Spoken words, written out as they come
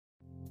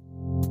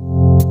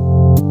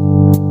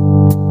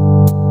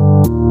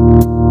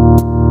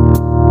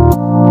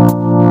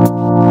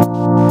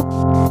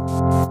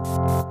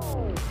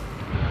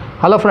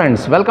Hello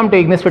friends, welcome to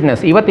Ignis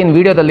fitness. ಇವತ್ತಿನ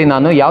ವಿಡಿಯೋದಲ್ಲಿ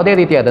ನಾನು ಯಾವುದೇ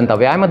ರೀತಿಯಾದಂಥ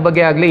ವ್ಯಾಯಾಮದ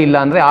ಬಗ್ಗೆ ಆಗಲಿ ಇಲ್ಲ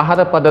ಅಂದರೆ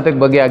ಆಹಾರ ಪದ್ಧತಿ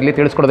ಬಗ್ಗೆ ಆಗಲಿ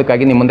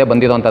ತಿಳಿಸ್ಕೊಡೋದಕ್ಕಾಗಿ ನಿಮ್ಮ ಮುಂದೆ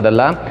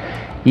ಬಂದಿರೋವಂಥದ್ದಲ್ಲ.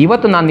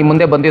 ಇವತ್ತು ನಾನು ನಿಮ್ಮ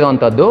ಮುಂದೆ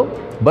ಬಂದಿರೋವಂಥದ್ದು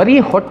ಬರೀ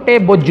ಹೊಟ್ಟೆ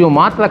ಬೊಜ್ಜು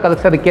ಮಾತ್ರ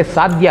ಕರಗಿಸೋದಕ್ಕೆ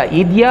ಸಾಧ್ಯ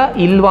ಇದೆಯಾ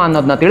ಇಲ್ವಾ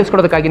ಅನ್ನೋದನ್ನ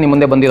ತಿಳಿಸ್ಕೊಡೋದಕ್ಕಾಗಿ ನಿಮ್ಮ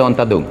ಮುಂದೆ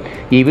ಬಂದಿರೋವಂಥದ್ದು.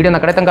 ಈ ವಿಡಿಯೋನ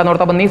ಕಡೆ ತನಕ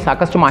ನೋಡ್ತಾ ಬನ್ನಿ.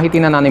 ಸಾಕಷ್ಟು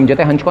ಮಾಹಿತಿನ ನಾನು ನಿಮ್ಮ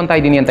ಜೊತೆ ಹಂಚ್ಕೊತಾ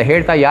ಇದ್ದೀನಿ ಅಂತ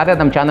ಹೇಳ್ತಾ, ಯಾರ್ಯಾರು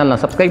ನಮ್ಮ ಚಾನಲ್ನ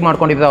ಸಬ್ಸ್ಕ್ರೈಬ್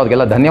ಮಾಡ್ಕೊಂಡಿದ್ರೆ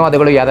ಅವ್ರಿಗೆಲ್ಲ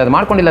ಧನ್ಯವಾದಗಳು. ಯಾರ್ಯಾರು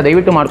ಮಾಡ್ಕೊಂಡಿಲ್ಲ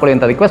ದಯವಿಟ್ಟು ಮಾಡ್ಕೊಳ್ಳಿ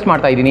ಅಂತ ರಿಕ್ವೆಸ್ಟ್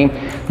ಮಾಡ್ತಾ ಇದ್ದೀನಿ.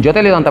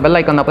 ಜೊತೆಲಿರುವಂಥ ಬೆಲ್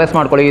ಐಕನ್ನ ಪ್ರೆಸ್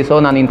ಮಾಡ್ಕೊಳ್ಳಿ. ಸೊ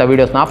ನಾನು ಇಂಥ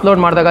ವೀಡಿಯೋಸ್ನ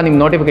ಅಪ್ಲೋಡ್ ಮಾಡಿದಾಗ ನಿಮ್ಮ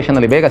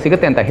ನೋಟಿಫಿಕೇಷನಲ್ಲಿ ಬೇಗ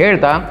ಸಿಗುತ್ತೆ ಅಂತ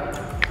ಹೇಳ್ತಾ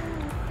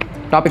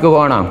ಟಾಪಿಕ್ಗೆ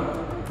ಹೋಗೋಣ.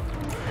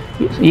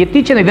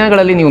 ಇತ್ತೀಚಿನ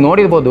ದಿನಗಳಲ್ಲಿ ನೀವು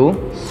ನೋಡಿರ್ಬೋದು,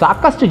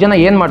 ಸಾಕಷ್ಟು ಜನ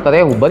ಏನು ಮಾಡ್ತಾರೆ,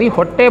 ಬರೀ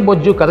ಹೊಟ್ಟೆ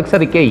ಬೊಜ್ಜು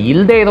ಕರಗಿಸೋದಕ್ಕೆ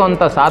ಇಲ್ಲದೇ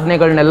ಇರೋವಂಥ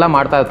ಸಾಧನೆಗಳನ್ನೆಲ್ಲ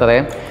ಮಾಡ್ತಾ ಇರ್ತಾರೆ.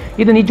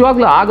 ಇದು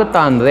ನಿಜವಾಗ್ಲೂ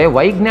ಆಗುತ್ತಾ ಅಂದರೆ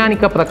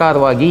ವೈಜ್ಞಾನಿಕ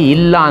ಪ್ರಕಾರವಾಗಿ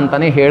ಇಲ್ಲ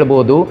ಅಂತಲೇ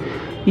ಹೇಳ್ಬೋದು.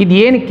 ಇದು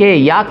ಏನಕ್ಕೆ,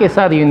 ಯಾಕೆ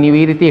ಸರ್ ನೀವು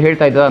ಈ ರೀತಿ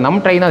ಹೇಳ್ತಾ ಇದ್ದೀರಾ? ನಮ್ಮ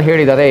ಟ್ರೈನರ್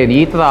ಹೇಳಿದ್ದಾರೆ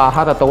ಈ ಥರ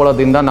ಆಹಾರ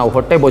ತೊಗೊಳೋದ್ರಿಂದ ನಾವು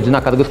ಹೊಟ್ಟೆ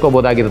ಬೊಜ್ಜನ್ನ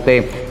ಕರಗಿಸ್ಕೋಬೋದಾಗಿರುತ್ತೆ,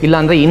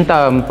 ಇಲ್ಲಾಂದರೆ ಇಂಥ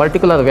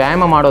ಪರ್ಟಿಕ್ಯುಲರ್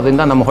ವ್ಯಾಯಾಮ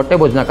ಮಾಡೋದ್ರಿಂದ ನಮ್ಮ ಹೊಟ್ಟೆ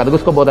ಬೊಜ್ಜನ್ನ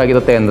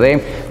ಕರಗಿಸ್ಕೋಬೋದಾಗಿರುತ್ತೆ ಅಂದರೆ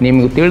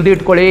ನಿಮ್ಗೆ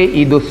ತಿಳಿದಿಟ್ಕೊಳ್ಳಿ,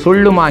 ಇದು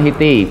ಸುಳ್ಳು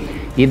ಮಾಹಿತಿ.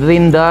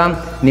 ಇದರಿಂದ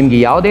ನಿಮಗೆ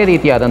ಯಾವುದೇ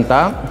ರೀತಿಯಾದಂಥ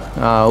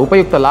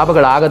ಉಪಯುಕ್ತ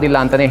ಲಾಭಗಳಾಗೋದಿಲ್ಲ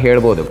ಅಂತಲೇ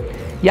ಹೇಳ್ಬೋದು.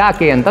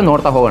 ಯಾಕೆ ಅಂತ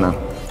ನೋಡ್ತಾ ಹೋಗೋಣ.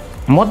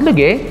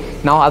 ಮೊದಲಿಗೆ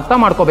ನಾವು ಅರ್ಥ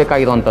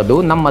ಮಾಡ್ಕೋಬೇಕಾಗಿರುವಂಥದ್ದು,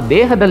 ನಮ್ಮ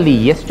ದೇಹದಲ್ಲಿ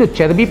ಎಷ್ಟು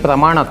ಚರ್ಬಿ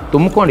ಪ್ರಮಾಣ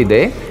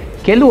ತುಂಬಿಕೊಂಡಿದೆ.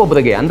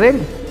 ಕೆಲವೊಬ್ಬರಿಗೆ ಅಂದರೆ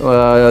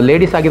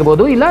ಲೇಡೀಸ್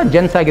ಆಗಿರ್ಬೋದು ಇಲ್ಲ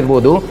ಜೆಂಟ್ಸ್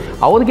ಆಗಿರ್ಬೋದು,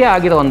 ಅವ್ರಿಗೆ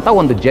ಆಗಿರೋವಂಥ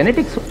ಒಂದು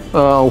ಜೆನೆಟಿಕ್ಸ್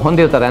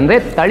ಹೊಂದಿರ್ತಾರೆ. ಅಂದರೆ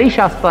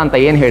ತಳಿಶಾಸ್ತ್ರ ಅಂತ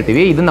ಏನು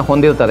ಹೇಳ್ತೀವಿ, ಇದನ್ನು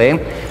ಹೊಂದಿರ್ತಾರೆ.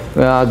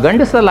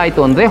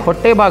 ಗಂಡಸರಲ್ಲಾಯಿತು ಅಂದರೆ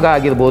ಹೊಟ್ಟೆ ಭಾಗ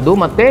ಆಗಿರ್ಬೋದು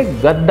ಮತ್ತು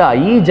ಗದ್ದ,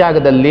 ಈ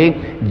ಜಾಗದಲ್ಲಿ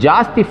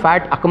ಜಾಸ್ತಿ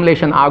ಫ್ಯಾಟ್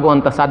ಅಕ್ಯುಮುಲೇಷನ್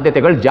ಆಗುವಂಥ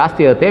ಸಾಧ್ಯತೆಗಳು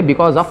ಜಾಸ್ತಿ ಇರುತ್ತೆ.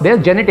 ಬಿಕಾಸ್ ಆಫ್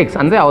ದೇರ್ ಜೆನೆಟಿಕ್ಸ್,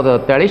 ಅಂದರೆ ಅವರ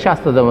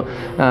ತಳಿಶಾಸ್ತ್ರದ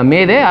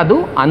ಮೇಲೆ ಅದು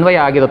ಅನ್ವಯ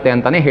ಆಗಿರುತ್ತೆ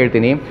ಅಂತಲೇ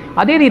ಹೇಳ್ತೀನಿ.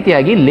 ಅದೇ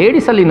ರೀತಿಯಾಗಿ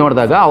ಲೇಡೀಸಲ್ಲಿ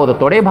ನೋಡಿದಾಗ ಅವರ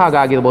ತೊಡೆ ಭಾಗ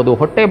ಆಗಿರ್ಬೋದು,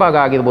 ಹೊಟ್ಟೆ ಭಾಗ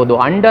ಆಗಿರ್ಬೋದು,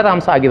 ಅಂಡರ್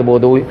ಆರ್ಮ್ಸ್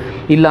ಆಗಿರ್ಬೋದು,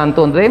 ಇಲ್ಲ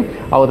ಅಂತಂದರೆ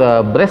ಅವರ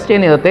ಬ್ರೆಸ್ಟ್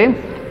ಏನಿರುತ್ತೆ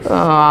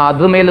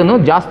ಅದ್ರ ಮೇಲೂ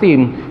ಜಾಸ್ತಿ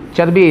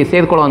ಚರ್ಬಿ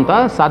ಸೇರ್ಕೊಳ್ಳೋವಂಥ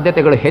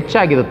ಸಾಧ್ಯತೆಗಳು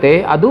ಹೆಚ್ಚಾಗಿರುತ್ತೆ.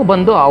 ಅದು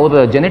ಬಂದು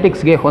ಅವರ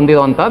ಜೆನೆಟಿಕ್ಸ್ಗೆ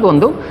ಹೊಂದಿರುವಂಥದ್ದು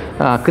ಒಂದು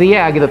ಕ್ರಿಯೆ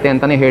ಆಗಿರುತ್ತೆ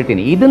ಅಂತಲೇ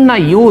ಹೇಳ್ತೀನಿ. ಇದನ್ನು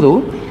ಇವರು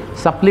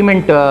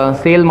ಸಪ್ಲಿಮೆಂಟ್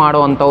ಸೇಲ್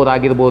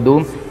ಮಾಡೋವಂಥವ್ರಾಗಿರ್ಬೋದು,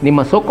 ನಿಮ್ಮ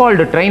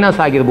ಸೋಕಾಲ್ಡ್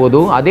ಟ್ರೈನರ್ಸ್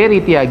ಆಗಿರ್ಬೋದು, ಅದೇ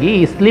ರೀತಿಯಾಗಿ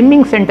ಈ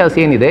ಸ್ಲಿಮ್ಮಿಂಗ್ ಸೆಂಟರ್ಸ್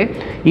ಏನಿದೆ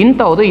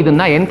ಇಂಥವರು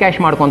ಇದನ್ನು ಎನ್ಕ್ಯಾಶ್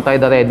ಮಾಡ್ಕೊತಾ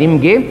ಇದ್ದಾರೆ.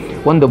 ನಿಮಗೆ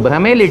ಒಂದು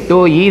ಭ್ರಮೆಲಿಟ್ಟು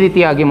ಈ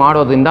ರೀತಿಯಾಗಿ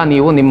ಮಾಡೋದ್ರಿಂದ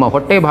ನೀವು ನಿಮ್ಮ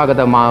ಹೊಟ್ಟೆ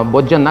ಭಾಗದ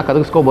ಬೊಜ್ಜನ್ನು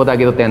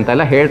ಕರಗಿಸ್ಕೋಬೋದಾಗಿರುತ್ತೆ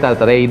ಅಂತೆಲ್ಲ ಹೇಳ್ತಾ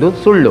ಇರ್ತಾರೆ. ಇದು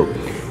ಸುಳ್ಳು.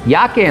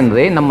 ಯಾಕೆ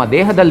ಅಂದರೆ ನಮ್ಮ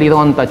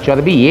ದೇಹದಲ್ಲಿರುವಂಥ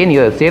ಚರ್ಬಿ ಏನು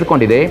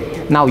ಸೇರಿಕೊಂಡಿದೆ,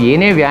 ನಾವು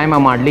ಏನೇ ವ್ಯಾಯಾಮ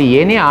ಮಾಡಲಿ,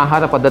 ಏನೇ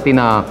ಆಹಾರ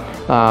ಪದ್ಧತಿನ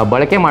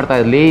ಬಳಕೆ ಮಾಡ್ತಾ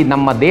ಇರಲಿ,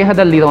 ನಮ್ಮ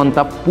ದೇಹದಲ್ಲಿರುವಂಥ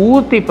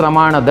ಪೂರ್ತಿ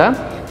ಪ್ರಮಾಣದ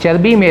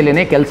ಚರ್ಬಿ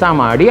ಮೇಲೇ ಕೆಲಸ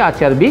ಮಾಡಿ ಆ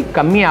ಚರ್ಬಿ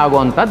ಕಮ್ಮಿ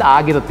ಆಗುವಂಥದ್ದು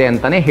ಆಗಿರುತ್ತೆ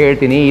ಅಂತಲೇ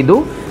ಹೇಳ್ತೀನಿ. ಇದು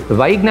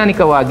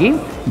ವೈಜ್ಞಾನಿಕವಾಗಿ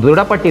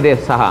ದೃಢಪಟ್ಟಿದೆ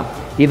ಸಹ.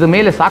 ಇದ್ರ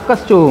ಮೇಲೆ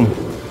ಸಾಕಷ್ಟು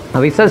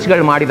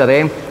ರಿಸರ್ಚ್ಗಳು ಮಾಡಿದ್ದಾರೆ.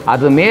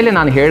 ಅದ್ರ ಮೇಲೆ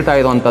ನಾನು ಹೇಳ್ತಾ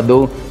ಇರೋವಂಥದ್ದು,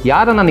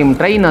 ಯಾರನ್ನ ನಿಮ್ಮ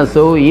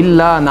ಟ್ರೈನರ್ಸು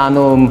ಇಲ್ಲ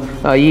ನಾನು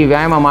ಈ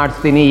ವ್ಯಾಯಾಮ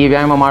ಮಾಡಿಸ್ತೀನಿ, ಈ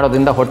ವ್ಯಾಯಾಮ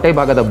ಮಾಡೋದ್ರಿಂದ ಹೊಟ್ಟೆ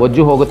ಭಾಗದ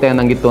ಬೊಜ್ಜು ಹೋಗುತ್ತೆ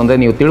ಅನ್ನಂಗಿತ್ತು ಅಂದರೆ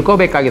ನೀವು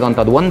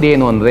ತಿಳ್ಕೊಬೇಕಾಗಿರೋವಂಥದ್ದು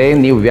ಒಂದೇನು ಅಂದರೆ,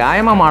 ನೀವು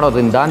ವ್ಯಾಯಾಮ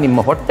ಮಾಡೋದ್ರಿಂದ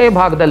ನಿಮ್ಮ ಹೊಟ್ಟೆ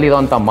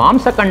ಭಾಗದಲ್ಲಿರೋವಂಥ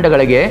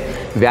ಮಾಂಸಖಂಡಗಳಿಗೆ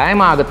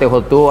ವ್ಯಾಯಾಮ ಆಗುತ್ತೆ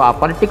ಹೊರತು ಆ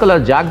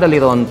ಪರ್ಟಿಕ್ಯುಲರ್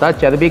ಜಾಗದಲ್ಲಿರುವಂಥ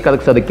ಚರ್ಬಿ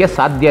ಕರಗಿಸೋದಕ್ಕೆ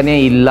ಸಾಧ್ಯನೇ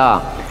ಇಲ್ಲ.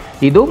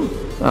 ಇದು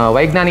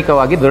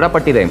ವೈಜ್ಞಾನಿಕವಾಗಿ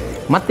ದೃಢಪಟ್ಟಿದೆ.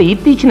 ಮತ್ತು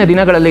ಇತ್ತೀಚಿನ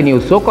ದಿನಗಳಲ್ಲಿ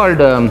ನೀವು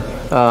ಸೋಕಾಲ್ಡ್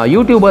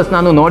ಯೂಟ್ಯೂಬರ್ಸ್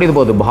ನಾನು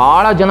ನೋಡಿರ್ಬೋದು,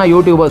 ಭಾಳ ಜನ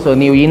ಯೂಟ್ಯೂಬರ್ಸ್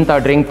ನೀವು ಇಂಥ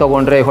ಡ್ರಿಂಕ್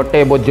ತೊಗೊಂಡ್ರೆ ಹೊಟ್ಟೆ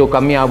ಬೊಜ್ಜು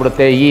ಕಮ್ಮಿ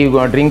ಆಗ್ಬಿಡುತ್ತೆ, ಈ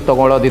ಡ್ರಿಂಕ್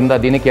ತೊಗೊಳೋದ್ರಿಂದ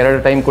ದಿನಕ್ಕೆ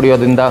 2 ಟೈಮ್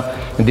ಕುಡಿಯೋದ್ರಿಂದ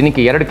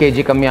ದಿನಕ್ಕೆ 2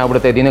 kg ಕಮ್ಮಿ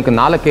ಆಗ್ಬಿಡುತ್ತೆ, ದಿನಕ್ಕೆ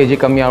 4 kg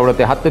ಕಮ್ಮಿ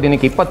ಆಗ್ಬಿಡುತ್ತೆ, 10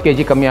 ದಿನಕ್ಕೆ 20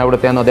 kg ಕಮ್ಮಿ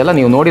ಆಗ್ಬಿಡುತ್ತೆ ಅನ್ನೋದೆಲ್ಲ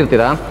ನೀವು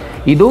ನೋಡಿರ್ತೀರ.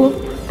 ಇದು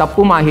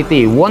ತಪ್ಪು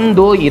ಮಾಹಿತಿ.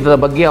 ಒಂದು, ಇದರ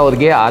ಬಗ್ಗೆ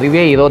ಅವ್ರಿಗೆ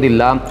ಅರಿವೇ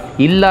ಇರೋದಿಲ್ಲ,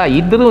 ಇಲ್ಲ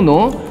ಇದ್ರೂ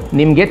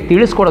ನಿಮಗೆ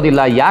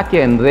ತಿಳಿಸ್ಕೊಡೋದಿಲ್ಲ. ಯಾಕೆ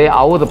ಅಂದರೆ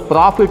ಅವ್ರ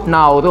ಪ್ರಾಫಿಟ್ನ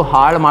ಅವರು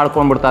ಹಾಳು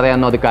ಮಾಡ್ಕೊಂಡ್ಬಿಡ್ತಾರೆ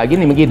ಅನ್ನೋದಕ್ಕಾಗಿ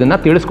ನಿಮಗೆ ಇದನ್ನು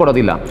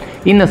ತಿಳಿಸ್ಕೊಡೋದಿಲ್ಲ.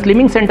 ಇನ್ನು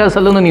ಸ್ಲಿಮ್ಮಿಂಗ್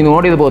ಸೆಂಟರ್ಸಲ್ಲೂ ನೀವು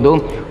ನೋಡಿರ್ಬೋದು,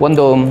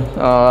 ಒಂದು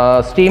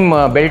ಸ್ಟೀಮ್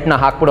ಬೆಲ್ಟ್ನ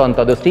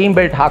ಹಾಕ್ಬಿಡೋವಂಥದ್ದು. ಸ್ಟೀಮ್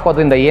ಬೆಲ್ಟ್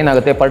ಹಾಕೋದ್ರಿಂದ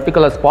ಏನಾಗುತ್ತೆ,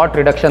 ಪರ್ಟಿಕ್ಯುಲರ್ ಸ್ಪಾಟ್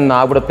ರಿಡಕ್ಷನ್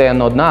ಆಗ್ಬಿಡುತ್ತೆ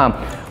ಅನ್ನೋದನ್ನ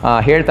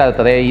ಹೇಳ್ತಾ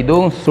ಇರ್ತಾರೆ. ಇದು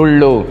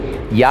ಸುಳ್ಳು.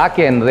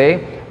 ಯಾಕೆ ಅಂದರೆ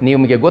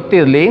ನಿಮಗೆ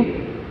ಗೊತ್ತಿರಲಿ,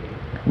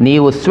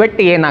 ನೀವು ಸ್ವೆಟ್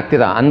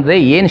ಏನಾಗ್ತೀರಾ ಅಂದರೆ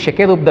ಏನು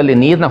ಶೆಕೆ ರೂಪದಲ್ಲಿ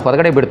ನೀರನ್ನ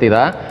ಹೊರಗಡೆ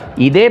ಬಿಡ್ತೀರಾ,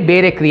 ಇದೇ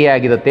ಬೇರೆ ಕ್ರಿಯೆ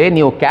ಆಗಿರುತ್ತೆ.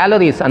 ನೀವು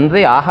ಕ್ಯಾಲರೀಸ್ ಅಂದರೆ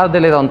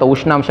ಆಹಾರದಲ್ಲಿರೋವಂಥ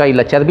ಉಷ್ಣಾಂಶ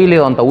ಇಲ್ಲ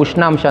ಚರ್ಬಿಲಿರೋವಂಥ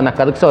ಉಷ್ಣಾಂಶನ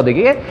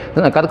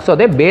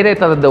ಕರಗಿಸೋದೇ ಬೇರೆ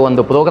ಥರದ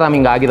ಒಂದು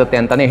ಪ್ರೋಗ್ರಾಮಿಂಗ್ ಆಗಿರುತ್ತೆ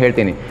ಅಂತಲೇ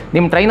ಹೇಳ್ತೀನಿ.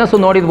 ನಿಮ್ಮ ಟ್ರೈನರ್ಸು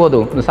ನೋಡಿರ್ಬೋದು,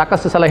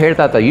 ಸಾಕಷ್ಟು ಸಲ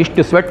ಹೇಳ್ತಾ ಇರ್ತಾರೆ,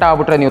 ಇಷ್ಟು ಸ್ವೆಟ್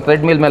ಆಗ್ಬಿಟ್ರೆ ನೀವು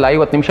ಥ್ರೆಡ್ಮಿಲ್ ಮೇಲೆ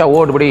 50 ನಿಮಿಷ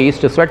ಓಡ್ಬಿಡಿ,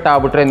 ಇಷ್ಟು ಸ್ವೆಟ್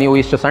ಆಗ್ಬಿಟ್ರೆ ನೀವು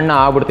ಇಷ್ಟು ಸಣ್ಣ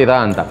ಆಗ್ಬಿಡ್ತೀರಾ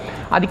ಅಂತ.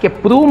 ಅದಕ್ಕೆ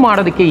ಪ್ರೂವ್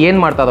ಮಾಡೋದಕ್ಕೆ ಏನು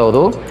ಮಾಡ್ತಾರೆ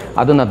ಅವರು,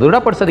 ಅದನ್ನು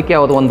ದೃಢಪಡಿಸೋದಕ್ಕೆ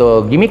ಅವರು ಒಂದು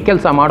ಗಿಮಿಕ್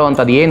ಕೆಲಸ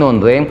ಮಾಡುವಂಥದ್ದು ಏನು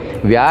ಅಂದರೆ,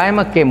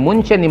 ವ್ಯಾಯಾಮಕ್ಕೆ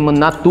ಮುಂಚೆ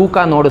ನಿಮ್ಮನ್ನು ತೂಕ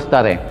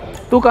ನೋಡಿಸ್ತಾರೆ.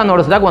 ತೂಕ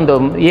ನೋಡಿಸಿದಾಗ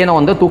ಏನೋ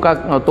ಒಂದು ತೂಕ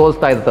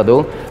ತೋರಿಸ್ತಾ ಇರ್ತದೆ.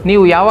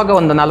 ನೀವು ಯಾವಾಗ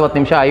ಒಂದು 40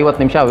 ನಿಮಿಷ 50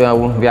 ನಿಮಿಷ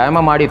ವ್ಯಾಯಾಮ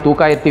ಮಾಡಿ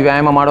ತೂಕ ಎತ್ತಿ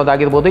ವ್ಯಾಯಾಮ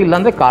ಮಾಡೋದಾಗಿರ್ಬೋದು,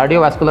 ಇಲ್ಲಾಂದರೆ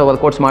ಕಾರ್ಡಿಯೋವ್ಯಾಸ್ಕ್ಯುಲರ್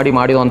ವರ್ಕೌಟ್ಸ್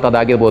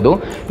ಮಾಡಿರೋವಂಥದ್ದಾಗಿರ್ಬೋದು,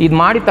 ಇದು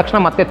ಮಾಡಿದ ತಕ್ಷಣ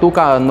ಮತ್ತೆ ತೂಕ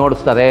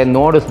ನೋಡಿಸ್ತಾರೆ.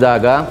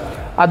 ನೋಡಿಸಿದಾಗ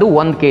ಅದು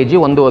 1 kg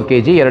 1.5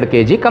 kg 2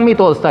 kg ಕಮ್ಮಿ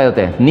ತೋರಿಸ್ತಾ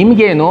ಇರುತ್ತೆ.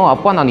 ನಿಮಗೇನು,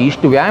 ಅಪ್ಪ ನಾನು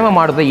ಇಷ್ಟು ವ್ಯಾಯಾಮ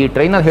ಮಾಡಿದ್ರೆ, ಈ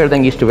ಟ್ರೈನರ್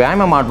ಹೇಳ್ದಂಗೆ ಇಷ್ಟು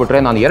ವ್ಯಾಯಾಮ ಮಾಡಿಬಿಟ್ರೆ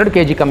ನಾನು 2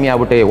 kg ಕಮ್ಮಿ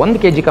ಆಗ್ಬಿಟ್ಟೆ,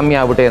 1 kg ಕಮ್ಮಿ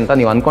ಆಗ್ಬಿಟ್ಟೆ ಅಂತ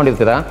ನೀವು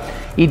ಅಂದ್ಕೊಂಡಿರ್ತೀರ.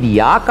 ಇದು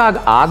ಯಾಕಾಗ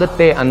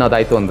ಆಗುತ್ತೆ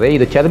ಅನ್ನೋದಾಯಿತು ಅಂದರೆ,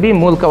 ಇದು ಚರ್ಬಿ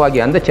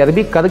ಮೂಲಕವಾಗಿ ಅಂದರೆ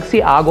ಚರ್ಬಿ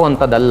ಕರಗಿಸಿ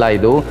ಆಗುವಂಥದ್ದಲ್ಲ.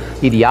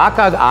 ಇದು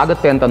ಯಾಕಾಗ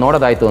ಆಗುತ್ತೆ ಅಂತ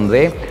ನೋಡೋದಾಯಿತು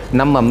ಅಂದರೆ,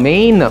 ನಮ್ಮ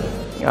ಮೇಯ್ನ್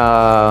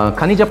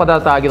ಖನಿಜ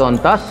ಪದಾರ್ಥ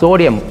ಆಗಿರುವಂಥ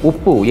ಸೋಡಿಯಂ,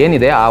 ಉಪ್ಪು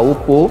ಏನಿದೆ, ಆ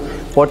ಉಪ್ಪು,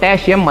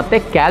 ಪೊಟ್ಯಾಷಿಯಂ ಮತ್ತು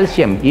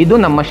ಕ್ಯಾಲ್ಸಿಯಂ ಇದು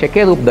ನಮ್ಮ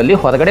ಶೆಕೆ ರೂಪದಲ್ಲಿ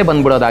ಹೊರಗಡೆ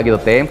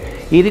ಬಂದ್ಬಿಡೋದಾಗಿರುತ್ತೆ.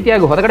 ಈ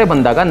ರೀತಿಯಾಗಿ ಹೊರಗಡೆ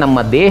ಬಂದಾಗ ನಮ್ಮ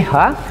ದೇಹ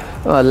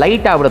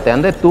ಲೈಟ್ ಆಗ್ಬಿಡುತ್ತೆ,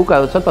 ಅಂದರೆ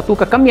ಸ್ವಲ್ಪ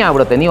ತೂಕ ಕಮ್ಮಿ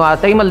ಆಗ್ಬಿಡುತ್ತೆ. ನೀವು ಆ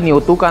ಟೈಮಲ್ಲಿ ನೀವು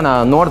ತೂಕನ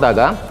ನೋಡಿದಾಗ,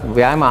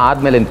 ವ್ಯಾಯಾಮ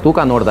ಆದಮೇಲೆ ತೂಕ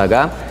ನೋಡಿದಾಗ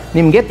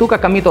ನಿಮಗೆ ತೂಕ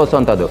ಕಮ್ಮಿ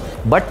ತೋರಿಸೋವಂಥದ್ದು.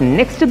 ಬಟ್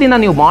ನೆಕ್ಸ್ಟ್ ದಿನ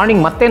ನೀವು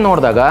ಮಾರ್ನಿಂಗ್ ಮತ್ತೆ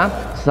ನೋಡಿದಾಗ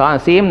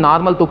ಸೇಮ್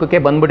ನಾರ್ಮಲ್ ತೂಕಕ್ಕೆ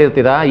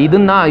ಬಂದುಬಿಟ್ಟಿರ್ತೀರ.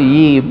 ಇದನ್ನು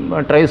ಈ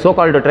ಸೋ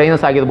ಕಾಲ್ಡ್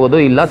ಟ್ರೈನರ್ಸ್ ಆಗಿರ್ಬೋದು,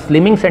 ಇಲ್ಲ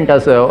ಸ್ಲಿಮ್ಮಿಂಗ್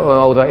ಸೆಂಟರ್ಸ್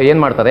ಅವರು ಏನು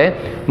ಮಾಡ್ತಾರೆ,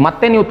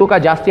 ಮತ್ತೆ ನೀವು ತೂಕ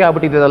ಜಾಸ್ತಿ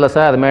ಆಗ್ಬಿಟ್ಟಿದ್ದೀರಲ್ಲ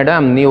ಸರ್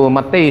ಮೇಡಮ್, ನೀವು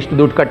ಮತ್ತೆ ಇಷ್ಟು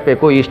ದುಡ್ಡು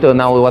ಕಟ್ಟಬೇಕು, ಇಷ್ಟು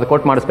ನಾವು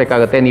ವರ್ಕೌಟ್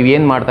ಮಾಡಿಸ್ಬೇಕಾಗತ್ತೆ, ನೀವು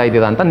ಏನು ಮಾಡ್ತಾ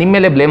ಇದ್ದೀರಾ ಅಂತ ನಿಮ್ಮ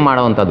ಮೇಲೆ ಬ್ಲೇಮ್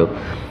ಮಾಡೋವಂಥದ್ದು.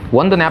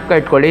 ಒಂದು ಜ್ಞಾಪಕ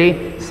ಇಟ್ಕೊಳ್ಳಿ,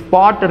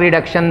 ಸ್ಪಾಟ್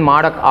ರಿಡಕ್ಷನ್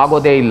ಮಾಡೋಕ್ಕೆ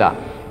ಆಗೋದೇ ಇಲ್ಲ.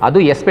 ಅದು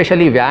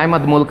ಎಸ್ಪೆಷಲಿ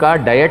ವ್ಯಾಯಾಮದ ಮೂಲಕ,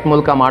 ಡಯಟ್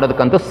ಮೂಲಕ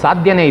ಮಾಡೋದಕ್ಕಂತೂ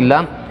ಸಾಧ್ಯನೇ ಇಲ್ಲ.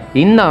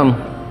 ಇನ್ನು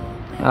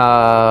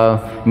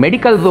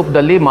ಮೆಡಿಕಲ್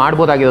ರೂಪದಲ್ಲಿ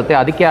ಮಾಡ್ಬೋದಾಗಿರುತ್ತೆ,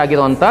 ಅದಕ್ಕೆ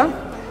ಆಗಿರೋವಂಥ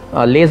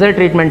ಲೇಸರ್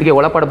ಟ್ರೀಟ್ಮೆಂಟ್ಗೆ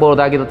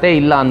ಒಳಪಡ್ಬೋದಾಗಿರುತ್ತೆ.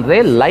 ಇಲ್ಲ ಅಂದರೆ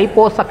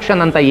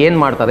ಲೈಪೋಸಕ್ಷನ್ ಅಂತ ಏನು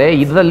ಮಾಡ್ತಾರೆ,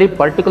 ಇದರಲ್ಲಿ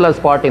ಪರ್ಟಿಕ್ಯುಲರ್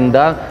ಸ್ಪಾಟಿಂದ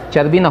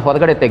ಚರ್ಬಿನ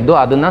ಹೊರಗಡೆ ತೆಗೆದು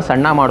ಅದನ್ನು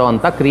ಸಣ್ಣ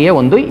ಮಾಡುವಂಥ ಕ್ರಿಯೆ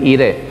ಒಂದು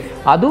ಇದೆ.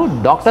 ಅದು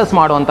ಡಾಕ್ಟರ್ಸ್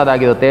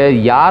ಮಾಡುವಂಥದ್ದಾಗಿರುತ್ತೆ.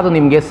 ಯಾರು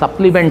ನಿಮಗೆ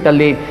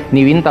ಸಪ್ಲಿಮೆಂಟಲ್ಲಿ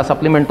ನೀವು ಇಂಥ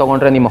ಸಪ್ಲಿಮೆಂಟ್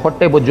ತೊಗೊಂಡ್ರೆ ನಿಮ್ಮ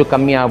ಹೊಟ್ಟೆ ಬೊಜ್ಜು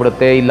ಕಮ್ಮಿ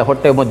ಆಗ್ಬಿಡುತ್ತೆ, ಇಲ್ಲ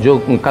ಹೊಟ್ಟೆ ಬೊಜ್ಜು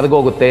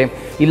ಕರಗೋಗುತ್ತೆ,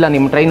 ಇಲ್ಲ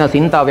ನಿಮ್ಮ ಟ್ರೈನರ್ಸ್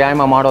ಇಂಥ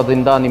ವ್ಯಾಯಾಮ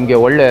ಮಾಡೋದ್ರಿಂದ ನಿಮಗೆ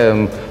ಒಳ್ಳೆ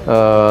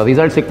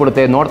ರಿಸಲ್ಟ್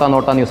ಸಿಕ್ಬಿಡುತ್ತೆ, ನೋಡ್ತಾ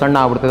ನೋಡ್ತಾ ನೀವು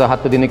ಸಣ್ಣ ಆಗ್ಬಿಡ್ತದೆ,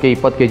 10 ದಿನಕ್ಕೆ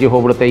 20 kg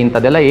ಹೋಗ್ಬಿಡುತ್ತೆ,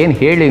 ಇಂಥದ್ದೆಲ್ಲ ಏನು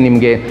ಹೇಳಿ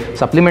ನಿಮಗೆ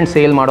ಸಪ್ಲಿಮೆಂಟ್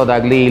ಸೇಲ್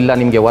ಮಾಡೋದಾಗಲಿ, ಇಲ್ಲ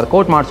ನಿಮಗೆ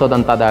ವರ್ಕೌಟ್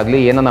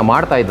ಮಾಡಿಸೋದಂಥದ್ದಾಗಲಿ ಏನನ್ನ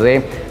ಮಾಡ್ತಾಯಿದ್ರೆ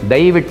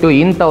ದಯವಿಟ್ಟು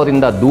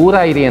ಇಂಥವರಿಂದ ದೂರ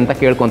ಇರಿ ಅಂತ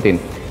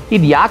ಕೇಳ್ಕೊತೀನಿ.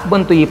 ಇದು ಯಾಕೆ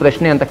ಬಂತು ಈ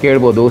ಪ್ರಶ್ನೆ ಅಂತ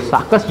ಕೇಳ್ಬೋದು.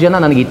 ಸಾಕಷ್ಟು ಜನ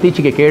ನನಗೆ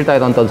ಇತ್ತೀಚೆಗೆ ಕೇಳ್ತಾ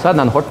ಇರೋಂಥದ್ದು, ಸರ್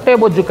ನಾನು ಹೊಟ್ಟೆ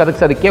ಬೊಜ್ಜು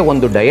ಕರಗಿಸೋದಕ್ಕೆ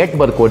ಒಂದು ಡಯಟ್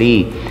ಬರ್ಕೊಡಿ,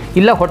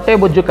 ಇಲ್ಲ ಹೊಟ್ಟೆ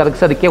ಬೊಜ್ಜು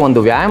ಕರಗಿಸೋದಕ್ಕೆ ಒಂದು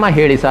ವ್ಯಾಯಾಮ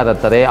ಹೇಳಿ ಸರ್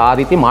ಅಂತಾರೆ. ಆ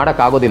ರೀತಿ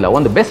ಮಾಡೋಕ್ಕಾಗೋದಿಲ್ಲ.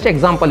 ಒಂದು ಬೆಸ್ಟ್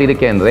ಎಕ್ಸಾಂಪಲ್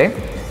ಇದಕ್ಕೆ ಅಂದರೆ,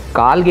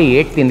 ಕಾಲ್ಗೆ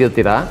ಏಟ್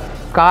ತಿಂದಿರ್ತೀರ,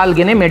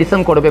 ಕಾಲ್ಗೆ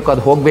ಮೆಡಿಸನ್ ಕೊಡಬೇಕು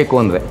ಅದು ಹೋಗಬೇಕು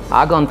ಅಂದರೆ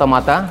ಆಗೋ ಅಂಥ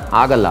ಮಾತಾ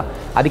ಆಗಲ್ಲ.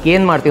 ಅದಕ್ಕೆ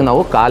ಏನು ಮಾಡ್ತೀವಿ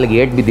ನಾವು, ಕಾಲಿಗೆ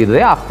ಏಟ್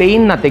ಬಿದ್ದಿದ್ರೆ ಆ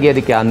ಪೇಯ್ನ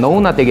ತೆಗೆಯೋದಕ್ಕೆ, ಆ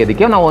ನೋವನ್ನ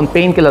ತೆಗೆಯೋದಕ್ಕೆ ನಾವು ಒಂದು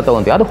ಪೇಯ್ನ್ ಕಿಲ್ಲರ್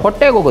ತೊಗೊತೀವಿ, ಅದು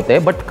ಹೊಟ್ಟೆಗೆ ಹೋಗುತ್ತೆ,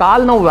 ಬಟ್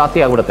ಕಾಲು ನೋವು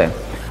ವಾಸಿ ಆಗಿಬಿಡುತ್ತೆ.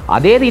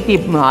 ಅದೇ ರೀತಿ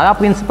ಆ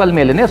ಪ್ರಿನ್ಸಿಪಲ್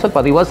ಮೇಲೇ ಸ್ವಲ್ಪ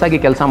ರಿವರ್ಸ್ ಆಗಿ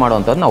ಕೆಲಸ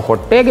ಮಾಡುವಂಥದ್ದು. ನಾವು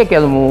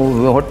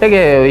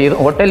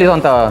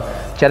ಹೊಟ್ಟೆಲಿರುವಂಥ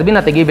ಚರ್ಬಿನ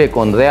ತೆಗಿಬೇಕು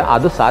ಅಂದರೆ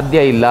ಅದು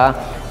ಸಾಧ್ಯ ಇಲ್ಲ.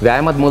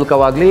 ವ್ಯಾಯಾಮದ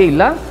ಮೂಲಕವಾಗಲಿ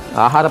ಇಲ್ಲ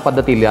ಆಹಾರ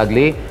ಪದ್ಧತಿಯಲ್ಲಿ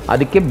ಆಗಲಿ,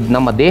 ಅದಕ್ಕೆ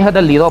ನಮ್ಮ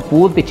ದೇಹದಲ್ಲಿರೋ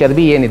ಪೂರ್ತಿ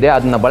ಚರ್ಬಿ ಏನಿದೆ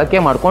ಅದನ್ನು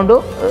ಬಳಕೆ ಮಾಡಿಕೊಂಡು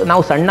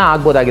ನಾವು ಸಣ್ಣ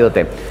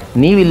ಆಗ್ಬೋದಾಗಿರುತ್ತೆ.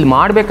 ನೀವು ಇಲ್ಲಿ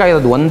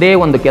ಮಾಡಬೇಕಾಗಿರೋದು ಒಂದೇ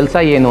ಒಂದು ಕೆಲಸ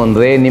ಏನು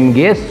ಅಂದರೆ,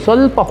 ನಿಮಗೆ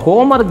ಸ್ವಲ್ಪ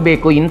ಹೋಮ್ವರ್ಕ್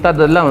ಬೇಕು.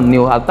 ಇಂಥದ್ದೆಲ್ಲ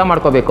ನೀವು ಅರ್ಥ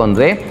ಮಾಡ್ಕೋಬೇಕು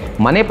ಅಂದರೆ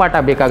ಮನೆ ಪಾಠ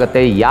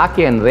ಬೇಕಾಗುತ್ತೆ.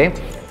 ಯಾಕೆ ಅಂದರೆ,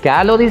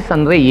 ಕ್ಯಾಲೋರೀಸ್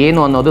ಅಂದರೆ ಏನು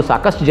ಅನ್ನೋದು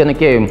ಸಾಕಷ್ಟು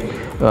ಜನಕ್ಕೆ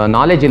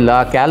ನಾಲೆಜ್ ಇಲ್ಲ.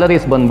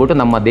 ಕ್ಯಾಲರೀಸ್ ಬಂದ್ಬಿಟ್ಟು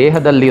ನಮ್ಮ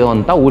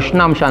ದೇಹದಲ್ಲಿರುವಂಥ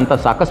ಉಷ್ಣಾಂಶ ಅಂತ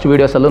ಸಾಕಷ್ಟು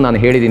ವೀಡಿಯೋಸಲ್ಲೂ ನಾನು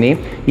ಹೇಳಿದ್ದೀನಿ,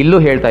 ಇಲ್ಲೂ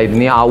ಹೇಳ್ತಾ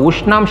ಇದ್ದೀನಿ. ಆ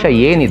ಉಷ್ಣಾಂಶ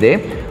ಏನಿದೆ,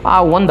 ಆ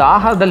ಒಂದು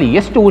ಆಹಾರದಲ್ಲಿ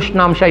ಎಷ್ಟು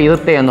ಉಷ್ಣಾಂಶ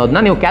ಇರುತ್ತೆ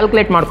ಅನ್ನೋದನ್ನ ನೀವು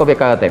ಕ್ಯಾಲ್ಕುಲೇಟ್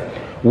ಮಾಡ್ಕೋಬೇಕಾಗತ್ತೆ.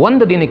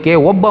 ಒಂದು ದಿನಕ್ಕೆ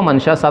ಒಬ್ಬ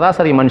ಮನುಷ್ಯ,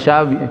 ಸರಾಸರಿ ಮನುಷ್ಯ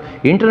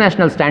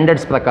ಇಂಟರ್ನ್ಯಾಷನಲ್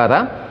ಸ್ಟ್ಯಾಂಡರ್ಡ್ಸ್ ಪ್ರಕಾರ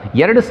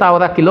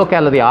 2000 ಕಿಲೋ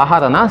ಕ್ಯಾಲರಿ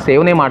ಆಹಾರನ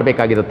ಸೇವನೆ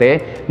ಮಾಡಬೇಕಾಗಿರುತ್ತೆ.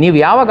 ನೀವು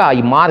ಯಾವಾಗ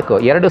ಈ ಮಾರ್ಕ್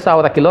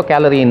 2000 ಕಿಲೋ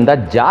ಕ್ಯಾಲರಿಯಿಂದ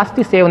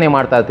ಜಾಸ್ತಿ ಸೇವನೆ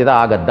ಮಾಡ್ತಾ ಇರ್ತೀರಾ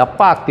ಆಗ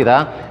ದಪ್ಪ ಆಗ್ತೀರಾ,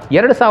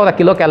 2000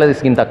 ಕಿಲೋ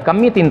ಕ್ಯಾಲರೀಸ್ಗಿಂತ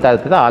ಕಮ್ಮಿ ತಿಂತಾ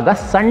ಇರ್ತೀರಾ ಆಗ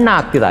ಸಣ್ಣ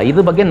ಆಗ್ತೀರಾ.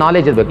 ಇದ್ರ ಬಗ್ಗೆ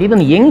ನಾಲೆಜ್ ಇರಬೇಕು.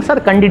 ಇದನ್ನು ಹೆಂಗೆ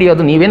ಸರ್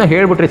ಕಂಡುಹಿಡಿಯೋದು? ನೀವೇನೋ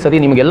ಹೇಳ್ಬಿಟ್ರಿ ಸರಿ,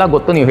 ನಿಮಗೆಲ್ಲ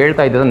ಗೊತ್ತು, ನೀವು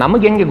ಹೇಳ್ತಾ ಇದ್ದೀರಾ,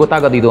 ನಮಗೆ ಹೆಂಗೆ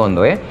ಗೊತ್ತಾಗೋದು ಇದು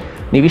ಅಂದರೆ,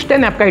 ನೀವು ಇಷ್ಟೇ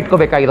ಜ್ಞಾಪಕ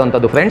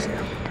ಇಟ್ಕೋಬೇಕಾಗಿರೋವಂಥದ್ದು ಫ್ರೆಂಡ್ಸ್.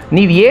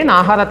 ನೀವು ಏನು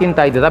ಆಹಾರ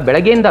ತಿಂತಾ ಇದ್ದೀರಾ,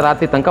 ಬೆಳಗ್ಗೆಯಿಂದ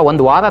ರಾತ್ರಿ ತನಕ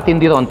ಒಂದು ವಾರ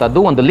ತಿಂದಿರೋವಂಥದ್ದು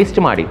ಒಂದು ಲಿಸ್ಟ್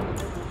ಮಾಡಿ.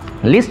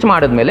 ಲಿಸ್ಟ್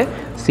ಮಾಡಿದ್ಮೇಲೆ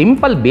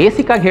ಸಿಂಪಲ್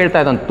ಬೇಸಿಕ್ಕಾಗಿ ಹೇಳ್ತಾ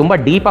ಇದ್ದಂತ, ತುಂಬ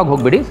ಡೀಪಾಗಿ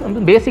ಹೋಗ್ಬಿಡಿ,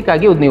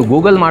 ಬೇಸಿಕ್ಕಾಗಿ ನೀವು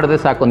ಗೂಗಲ್ ಮಾಡಿದ್ರೆ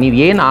ಸಾಕು. ನೀವು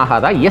ಏನು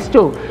ಆಹಾರ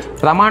ಎಷ್ಟು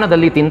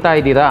ಪ್ರಮಾಣದಲ್ಲಿ ತಿಂತಾ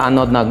ಇದ್ದೀರಾ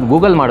ಅನ್ನೋದನ್ನ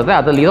ಗೂಗಲ್ ಮಾಡಿದ್ರೆ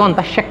ಅದರಲ್ಲಿರೋವಂಥ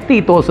ಶಕ್ತಿ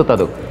ತೋರಿಸುತ್ತೆ,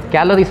 ಅದು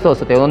ಕ್ಯಾಲರೀಸ್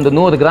ತೋರಿಸುತ್ತೆ. ಒಂದು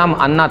 100 ಗ್ರಾಮ್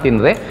ಅನ್ನ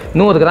ತಿಂದರೆ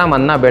 100 ಗ್ರಾಮ್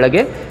ಅನ್ನ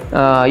ಬೆಳಗ್ಗೆ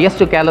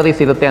ಎಷ್ಟು ಕ್ಯಾಲರೀಸ್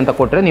ಇರುತ್ತೆ ಅಂತ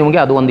ಕೊಟ್ಟರೆ ನಿಮಗೆ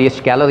ಅದು ಒಂದು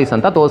ಎಷ್ಟು ಕ್ಯಾಲರೀಸ್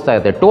ಅಂತ ತೋರಿಸ್ತಾ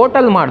ಇರುತ್ತೆ.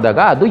 ಟೋಟಲ್ ಮಾಡಿದಾಗ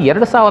ಅದು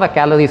 2000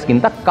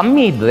 ಕ್ಯಾಲರೀಸ್ಗಿಂತ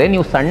ಕಮ್ಮಿ ಇದ್ದರೆ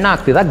ನೀವು ಸಣ್ಣ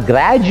ಆಗ್ತೀರಾ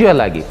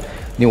ಗ್ರ್ಯಾಜುಯಲ್ ಆಗಿ.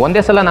 ನೀವು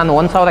ಒಂದೇ ಸಲ ನಾನು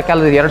 1000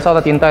 ಕ್ಯಾಲರಿ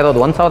 2000 ತಿಂತಾ ಇರೋದು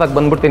 1000ಕ್ಕೆ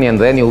ಬಂದುಬಿಡ್ತೀನಿ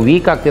ಅಂದರೆ ನೀವು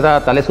ವೀಕ್ ಆಗ್ತೀರಾ,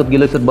 ತಲೆ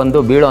ಸುತ್ತು ಬಂದು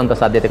ಬೀಳೋ ಅಂಥ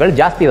ಸಾಧ್ಯತೆಗಳು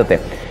ಜಾಸ್ತಿ ಇರುತ್ತೆ.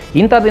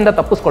 ಇಂಥದ್ರಿಂದ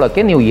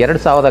ತಪ್ಪಿಸ್ಕೊಳ್ಳೋಕ್ಕೆ ನೀವು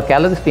 2000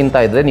 ಕ್ಯಾಲರೀಸ್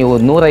ತಿಂತಾ ಇದ್ದರೆ ನೀವು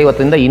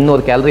 150ರಿಂದ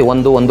 200 ಕ್ಯಾಲರಿ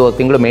ಒಂದು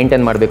ತಿಂಗಳು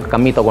ಮೇಂಟೈನ್ ಮಾಡಬೇಕು,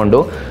 ಕಮ್ಮಿ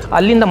ತೊಗೊಂಡು.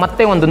 ಅಲ್ಲಿಂದ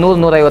ಮತ್ತೆ ಒಂದು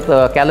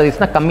 100-150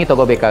 ಕ್ಯಾಲರೀಸ್ನ ಕಮ್ಮಿ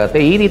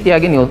ತೊಗೋಬೇಕಾಗತ್ತೆ. ಈ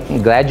ರೀತಿಯಾಗಿ ನೀವು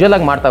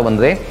ಗ್ರ್ಯಾಜುಯಲಾಗಿ ಮಾಡ್ತಾ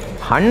ಬಂದರೆ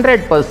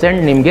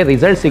 100% ನಿಮಗೆ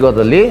ರಿಸಲ್ಟ್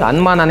ಸಿಗೋದ್ರಲ್ಲಿ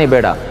ಅನುಮಾನನೇ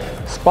ಬೇಡ.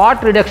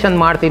 ಸ್ಪಾಟ್ ರಿಡಕ್ಷನ್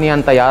ಮಾಡ್ತೀನಿ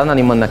ಅಂತ ಯಾರನ್ನ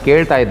ನಿಮ್ಮನ್ನು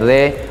ಕೇಳ್ತಾ ಇದ್ದರೆ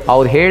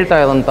ಅವ್ರು ಹೇಳ್ತಾ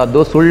ಇರೋಂಥದ್ದು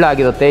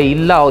ಸುಳ್ಳಾಗಿರುತ್ತೆ,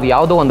 ಇಲ್ಲ ಅವ್ರು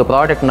ಯಾವುದೋ ಒಂದು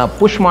ಪ್ರಾಡಕ್ಟ್ನ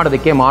ಪುಷ್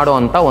ಮಾಡೋದಕ್ಕೆ ಮಾಡೋ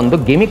ಅಂಥ ಒಂದು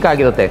ಗಿಮಿಕ್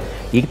ಆಗಿರುತ್ತೆ.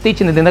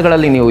 ಇತ್ತೀಚಿನ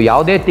ದಿನಗಳಲ್ಲಿ ನೀವು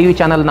ಯಾವುದೇ ಟಿ ವಿ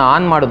ಚಾನಲ್ನ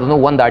ಆನ್ ಮಾಡಿದ್ರು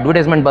ಒಂದು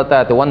ಅಡ್ವರ್ಟೈಸ್ಮೆಂಟ್ ಬರ್ತಾ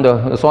ಇರುತ್ತೆ, ಒಂದು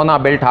ಸೋನಾ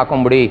ಬೆಲ್ಟ್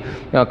ಹಾಕೊಂಬಿಡಿ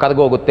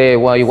ಕರಗೋಗುತ್ತೆ,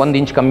 1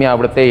 ಇಂಚ್ ಕಮ್ಮಿ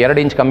ಆಗ್ಬಿಡುತ್ತೆ,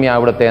 2 ಇಂಚ್ ಕಮ್ಮಿ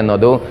ಆಗ್ಬಿಡುತ್ತೆ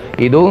ಅನ್ನೋದು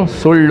ಇದು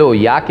ಸುಳ್ಳು.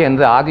 ಯಾಕೆ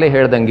ಅಂದರೆ ಆಗಲೇ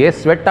ಹೇಳ್ದಂಗೆ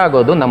ಸ್ವೆಟ್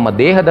ಆಗೋದು ನಮ್ಮ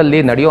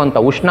ದೇಹದಲ್ಲಿ ನಡೆಯುವಂಥ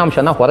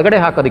ಉಷ್ಣಾಂಶನ ಹೊರಗಡೆ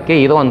ಹಾಕೋದಕ್ಕೆ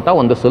ಇರುವಂಥ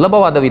ಒಂದು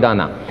ಸುಲಭವಾದ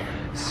ವಿಧಾನ.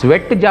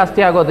 ಸ್ವೆಟ್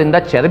ಜಾಸ್ತಿ ಆಗೋದ್ರಿಂದ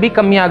ಚರ್ಬಿ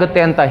ಕಮ್ಮಿ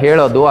ಆಗುತ್ತೆ ಅಂತ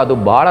ಹೇಳೋದು ಅದು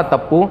ಭಾಳ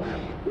ತಪ್ಪು.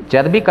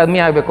 ಚರ್ಬಿ ಕಮ್ಮಿ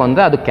ಆಗಬೇಕು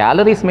ಅಂದರೆ ಅದು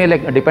ಕ್ಯಾಲರೀಸ್ ಮೇಲೆ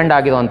ಡಿಪೆಂಡ್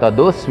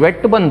ಆಗಿರುವಂಥದ್ದು.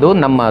 ಸ್ವೆಟ್ ಬಂದು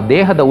ನಮ್ಮ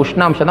ದೇಹದ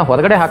ಉಷ್ಣಾಂಶನ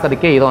ಹೊರಗಡೆ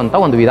ಹಾಕೋದಕ್ಕೆ ಇರೋವಂಥ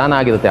ಒಂದು ವಿಧಾನ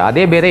ಆಗಿರುತ್ತೆ.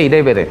 ಅದೇ ಬೇರೆ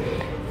ಇದೇ ಬೇರೆ.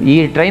 ಈ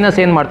ಟ್ರೈನರ್ಸ್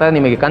ಏನು ಮಾಡ್ತಾರೆ,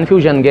 ನಿಮಗೆ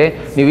ಕನ್ಫ್ಯೂಷನ್ಗೆ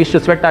ನೀವು ಇಷ್ಟು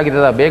ಸ್ವೆಟ್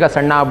ಆಗಿದ್ದೀರಾ ಬೇಗ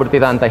ಸಣ್ಣ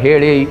ಆಗ್ಬಿಡ್ತೀರಾ ಅಂತ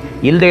ಹೇಳಿ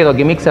ಇಲ್ಲದೆ ಇರೋ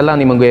ಗಿಮಿಕ್ಸ್ ಎಲ್ಲ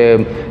ನಿಮಗೆ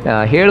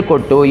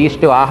ಹೇಳಿಕೊಟ್ಟು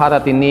ಇಷ್ಟು ಆಹಾರ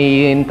ತಿನ್ನಿ,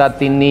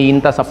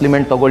 ಇಂಥ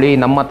ಸಪ್ಲಿಮೆಂಟ್ ತೊಗೊಳ್ಳಿ,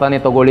 ನಮ್ಮ ಹತ್ರನೇ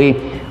ತೊಗೊಳ್ಳಿ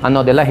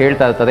ಅನ್ನೋದೆಲ್ಲ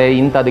ಹೇಳ್ತಾ ಇರ್ತಾರೆ.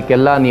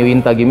 ಇಂಥದಕ್ಕೆಲ್ಲ ನೀವು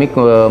ಇಂಥ ಗಿಮಿಕ್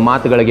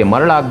ಮಾತುಗಳಿಗೆ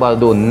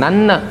ಮರಳಾಗಬಾರ್ದು.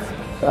 ನನ್ನ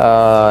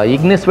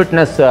ಇಗ್ನಿಸ್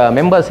ಫಿಟ್ನೆಸ್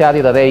ಮೆಂಬರ್ಸ್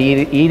ಯಾರಿದ್ದಾರೆ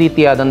ಈ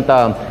ರೀತಿಯಾದಂಥ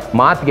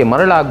ಮಾತಿಗೆ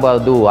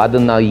ಮರಳಾಗಬಾರ್ದು.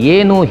 ಅದನ್ನು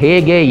ಏನು,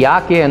 ಹೇಗೆ,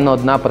 ಯಾಕೆ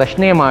ಅನ್ನೋದನ್ನ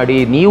ಪ್ರಶ್ನೆ ಮಾಡಿ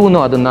ನೀವು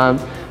ಅದನ್ನು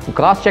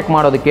ಕ್ರಾಸ್ ಚೆಕ್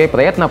ಮಾಡೋದಕ್ಕೆ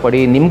ಪ್ರಯತ್ನ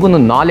ಪಡಿ. ನಿಮಗೂ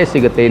ನಾಲೆಜ್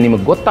ಸಿಗುತ್ತೆ.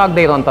 ನಿಮಗೆ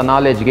ಗೊತ್ತಾಗದೇ ಇರೋಂಥ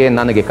ನಾಲೆಜ್ಗೆ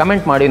ನನಗೆ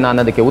ಕಮೆಂಟ್ ಮಾಡಿ, ನಾನು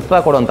ಅದಕ್ಕೆ ಉತ್ತರ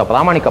ಕೊಡುವಂಥ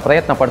ಪ್ರಾಮಾಣಿಕ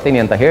ಪ್ರಯತ್ನ ಪಡ್ತೀನಿ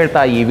ಅಂತ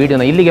ಹೇಳ್ತಾ ಈ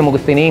ವಿಡಿಯೋನ ಇಲ್ಲಿಗೆ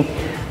ಮುಗಿಸ್ತೀನಿ.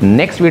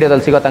 ನೆಕ್ಸ್ಟ್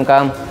ವಿಡಿಯೋದಲ್ಲಿ ಸಿಗೋ ತನಕ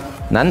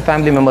ನನ್ನ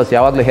ಫ್ಯಾಮಿಲಿ ಮೆಂಬರ್ಸ್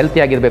ಯಾವಾಗಲೂ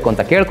ಹೆಲ್ತಿಯಾಗಿರಬೇಕು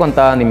ಅಂತ ಕೇಳ್ಕೊತ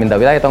ನಿಮ್ಮಿಂದ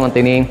ವಿದಾಯ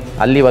ತೊಗೊತೀನಿ.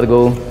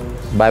 ಅಲ್ಲಿವರೆಗೂ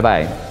ಬಾಯ್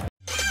ಬಾಯ್.